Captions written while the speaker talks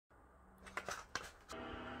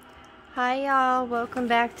Hi y'all, welcome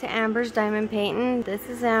back to Amber's Diamond Painting. This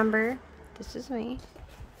is Amber. This is me.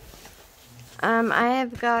 I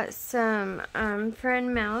have got some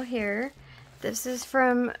friend mail here. This is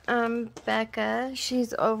from Becca.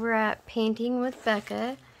 She's over at Painting with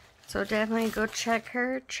Becah. So definitely go check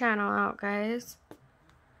her channel out, guys.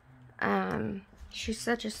 She's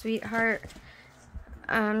such a sweetheart.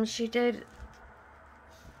 She did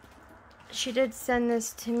send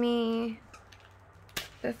this to me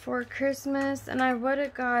before Christmas, and I would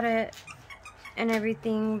have got it and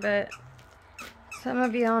everything, but some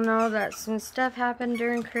of y'all know that some stuff happened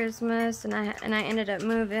during Christmas, and I ended up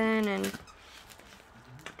moving and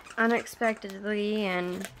unexpectedly,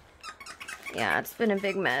 and yeah, it's been a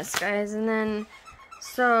big mess, guys. And then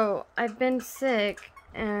so I've been sick,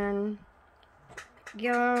 and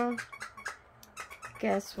y'all,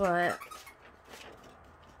 guess what?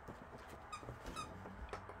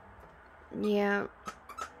 Yeah,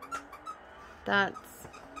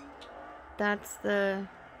 that's the,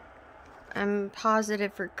 I'm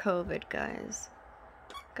positive for COVID, guys.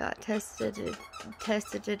 Got tested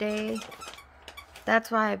today. That's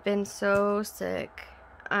why I've been so sick.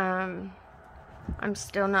 I'm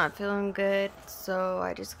still not feeling good, so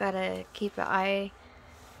I just gotta keep an eye.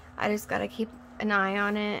 I just gotta keep an eye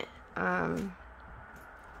on it.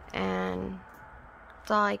 And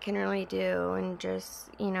that's all I can really do, and just,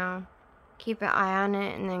 you know, keep an eye on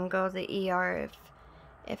it, and then go to the ER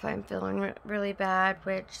if I'm feeling really bad.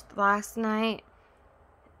 Which last night,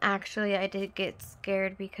 actually, I did get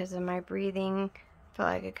scared because of my breathing. Felt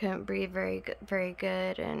like I couldn't breathe very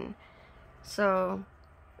good, and so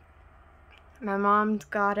my mom's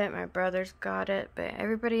got it, my brother's got it, but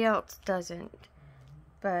everybody else doesn't.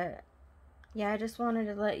 But yeah, I just wanted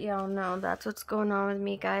to let y'all know that's what's going on with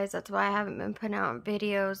me, guys. That's why I haven't been putting out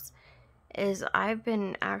videos, is I've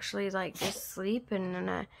been actually like just sleeping, and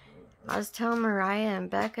I was telling Mariah and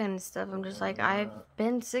Becca and stuff, I'm just like, I've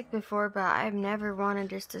been sick before, but I've never wanted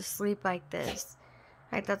just to sleep like this.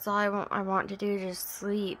 Like, that's all I want to do, just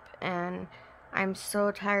sleep. And I'm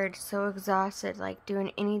so tired, so exhausted, like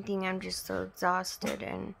doing anything, I'm just so exhausted.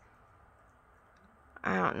 And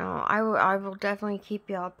I don't know, I will definitely keep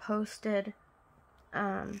y'all posted.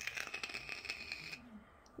 I'll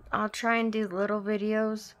try and do little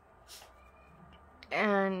videos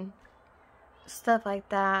and stuff like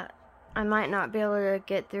that. I might not be able to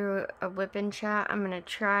get through a whipping chat. I'm gonna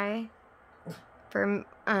try for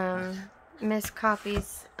Miss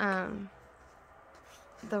Coffee's the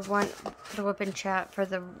whipping chat for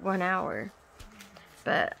the 1 hour.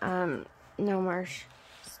 But no, Marsh,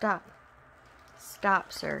 stop,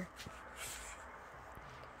 sir.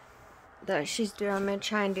 That she's doing. I'm gonna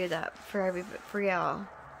try and do that for y'all.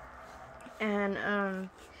 And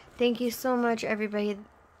thank you so much, everybody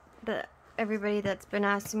that's been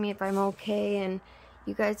asking me if I'm okay, and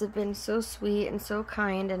you guys have been so sweet and so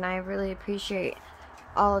kind, and I really appreciate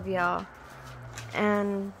all of y'all.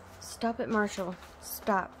 And stop it, Marshall.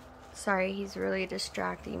 Stop. Sorry, he's really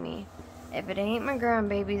distracting me. If it ain't my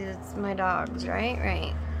grandbabies, it's my dogs, right?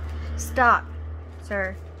 Right. Stop,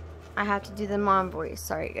 sir. I have to do the mom voice.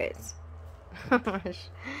 Sorry, guys.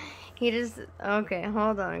 He just... Okay,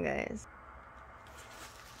 hold on, guys.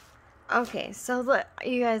 Okay, so look,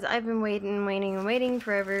 you guys, I've been waiting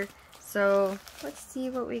forever. So, let's see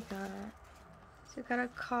what we got. So, we got a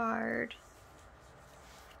card.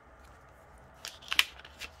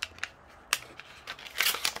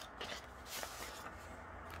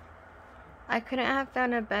 I couldn't have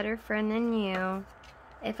found a better friend than you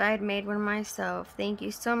if I had made one myself. Thank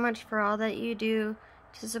you so much for all that you do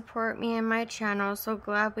to support me and my channel. So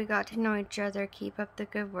glad we got to know each other. Keep up the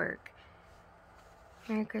good work.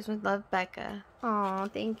 Merry Christmas, love, Becca. Oh,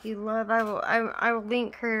 thank you, love. I will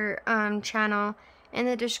link her channel in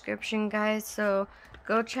the description, guys. So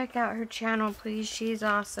go check out her channel, please. She's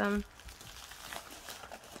awesome.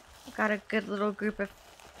 Got a good little group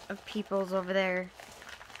of peoples over there.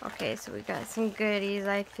 Okay, so we got some goodies,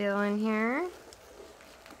 I feel, in here.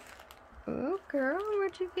 Ooh, girl,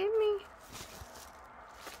 what'd you give me?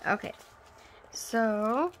 Okay,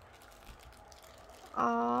 so,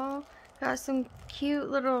 oh, got some cute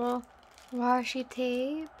little washi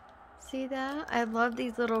tape. See that? I love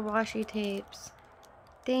these little washi tapes.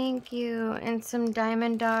 Thank you. And some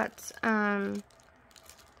Diamond Dots,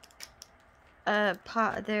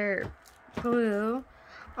 they're blue.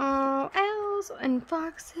 Oh, owls and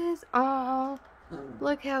foxes. Oh,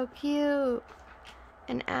 look how cute.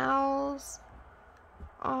 And owls.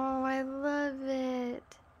 Oh, I love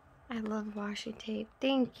it. I love washi tape.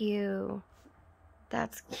 Thank you.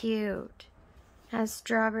 That's cute. Has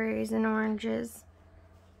strawberries and oranges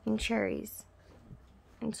and cherries.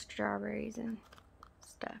 and strawberries and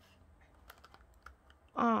stuff.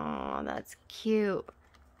 Oh, that's cute.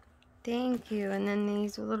 Thank you. And then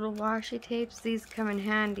these little washi tapes, these come in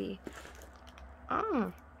handy.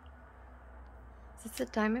 Oh. Is this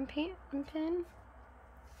a diamond paint pen?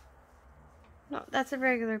 No, that's a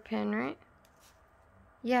regular pen, right?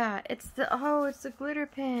 Yeah, it's the glitter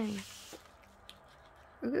pen.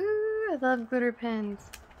 Ooh, I love glitter pens.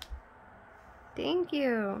 Thank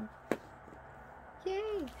you.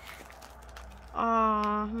 Yay.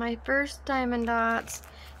 Aw, my first diamond dots.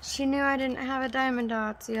 She knew I didn't have a diamond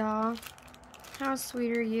dots, y'all. How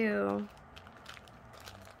sweet are you?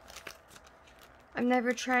 I've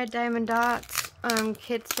never tried diamond dots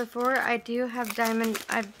kits before. I do have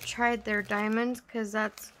I've tried their diamonds because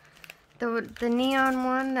that's the neon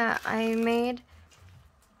one that I made.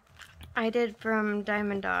 I did from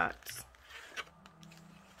Diamond Dots.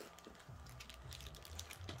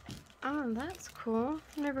 Oh, that's cool.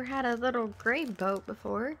 Never had a little gray boat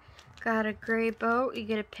before. Got a gray boat. You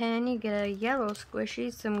get a pen, you get a yellow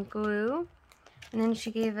squishy, some glue. And then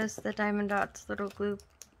she gave us the Diamond Dots little glue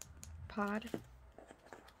pod.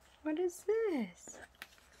 What is this?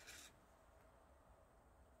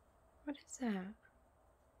 What is that?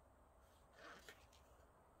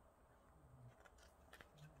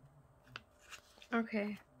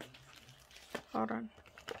 Okay. Hold on.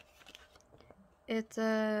 It's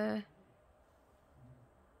a...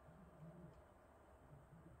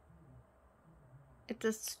 It's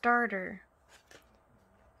a starter.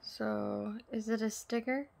 So, is it a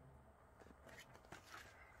sticker?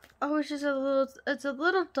 Oh, it's just it's a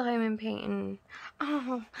little diamond painting.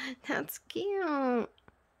 Oh, that's cute.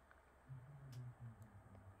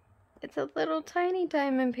 It's a little tiny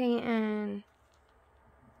diamond painting.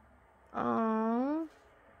 Oh,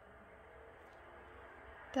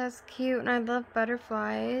 that's cute, and I love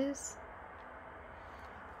butterflies.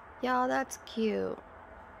 Y'all, that's cute.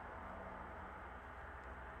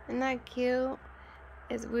 Isn't that cute?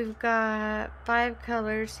 We've got 5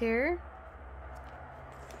 colors here.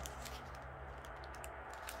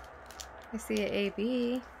 I see an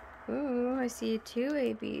AB. Ooh, I see 2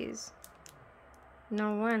 ABs.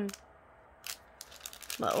 No, 1.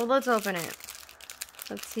 Well, let's open it.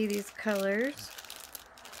 Let's see these colors.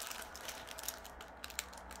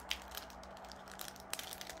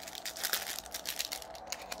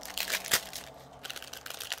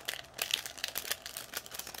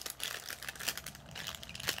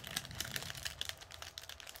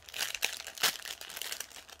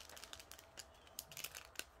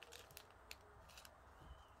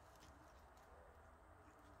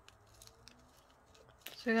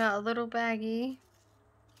 So we got a little baggie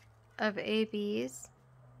of ABs.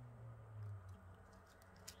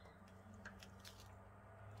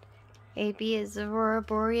 AB is Aurora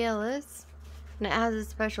Borealis, and it has a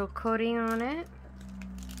special coating on it.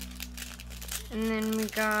 And then we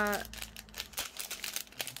got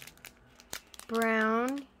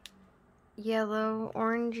brown, yellow,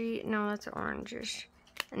 orangey, no, that's orangish.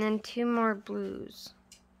 And then 2 more blues.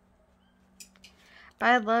 But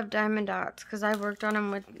I love diamond dots because I worked on them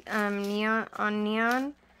with neon.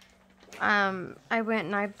 I went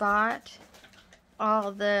and I bought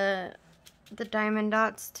all the diamond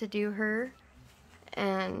dots to do her,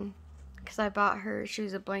 and because I bought her, she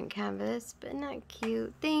was a blank canvas. But isn't that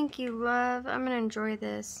cute? Thank you, love. I'm gonna enjoy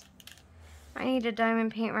this. I need a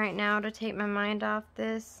diamond paint right now to take my mind off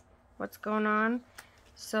what's going on.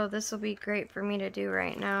 So this will be great for me to do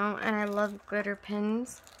right now. And I love glitter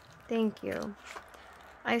pens. Thank you.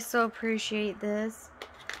 I so appreciate this.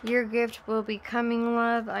 Your gift will be coming,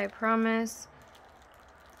 love, I promise.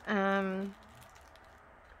 And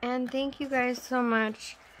thank you guys so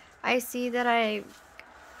much. I see that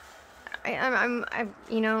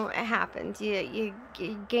you know, it happens. You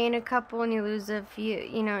gain a couple and you lose a few,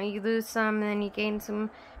 you know, you lose some and then you gain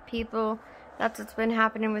some people. That's what's been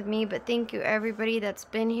happening with me. But thank you everybody that's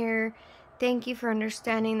been here. Thank you for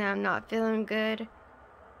understanding that I'm not feeling good.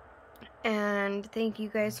 And thank you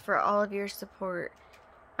guys for all of your support.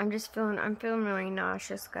 I'm feeling really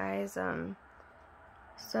nauseous, guys.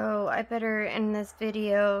 So I better end this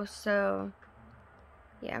video. So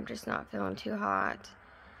yeah, I'm just not feeling too hot.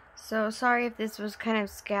 So sorry if this was kind of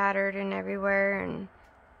scattered and everywhere and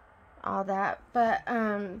all that. But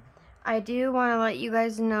I do want to let you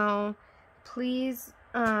guys know, please,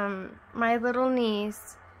 my little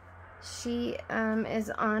niece, she is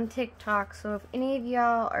on TikTok. So if any of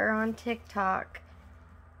y'all are on TikTok,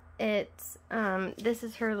 it's this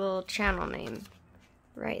is her little channel name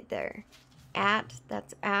right there. That's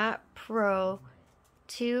at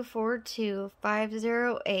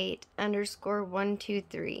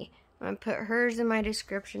pro242508_123. I'm going to put hers in my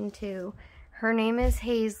description too. Her name is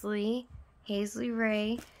Hazley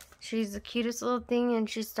Ray. She's the cutest little thing, and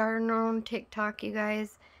she's starting her own TikTok, you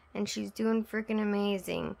guys, and she's doing freaking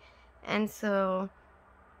amazing. And so,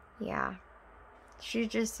 yeah, she's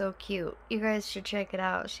just so cute. You guys should check it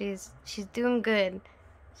out. She's doing good.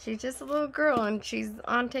 She's just a little girl, and she's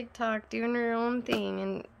on TikTok doing her own thing,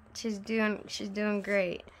 and she's doing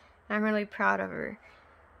great. I'm really proud of her.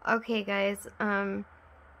 Okay, guys,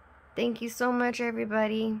 thank you so much,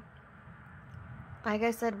 everybody. Like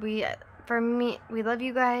I said, we love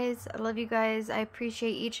you guys. I love you guys. I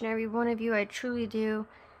appreciate each and every one of you. I truly do.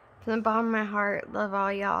 From the bottom of my heart, love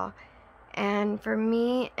all y'all. And for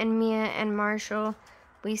me and Mia and Marshall,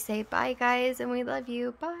 we say bye, guys, and we love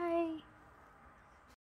you. Bye.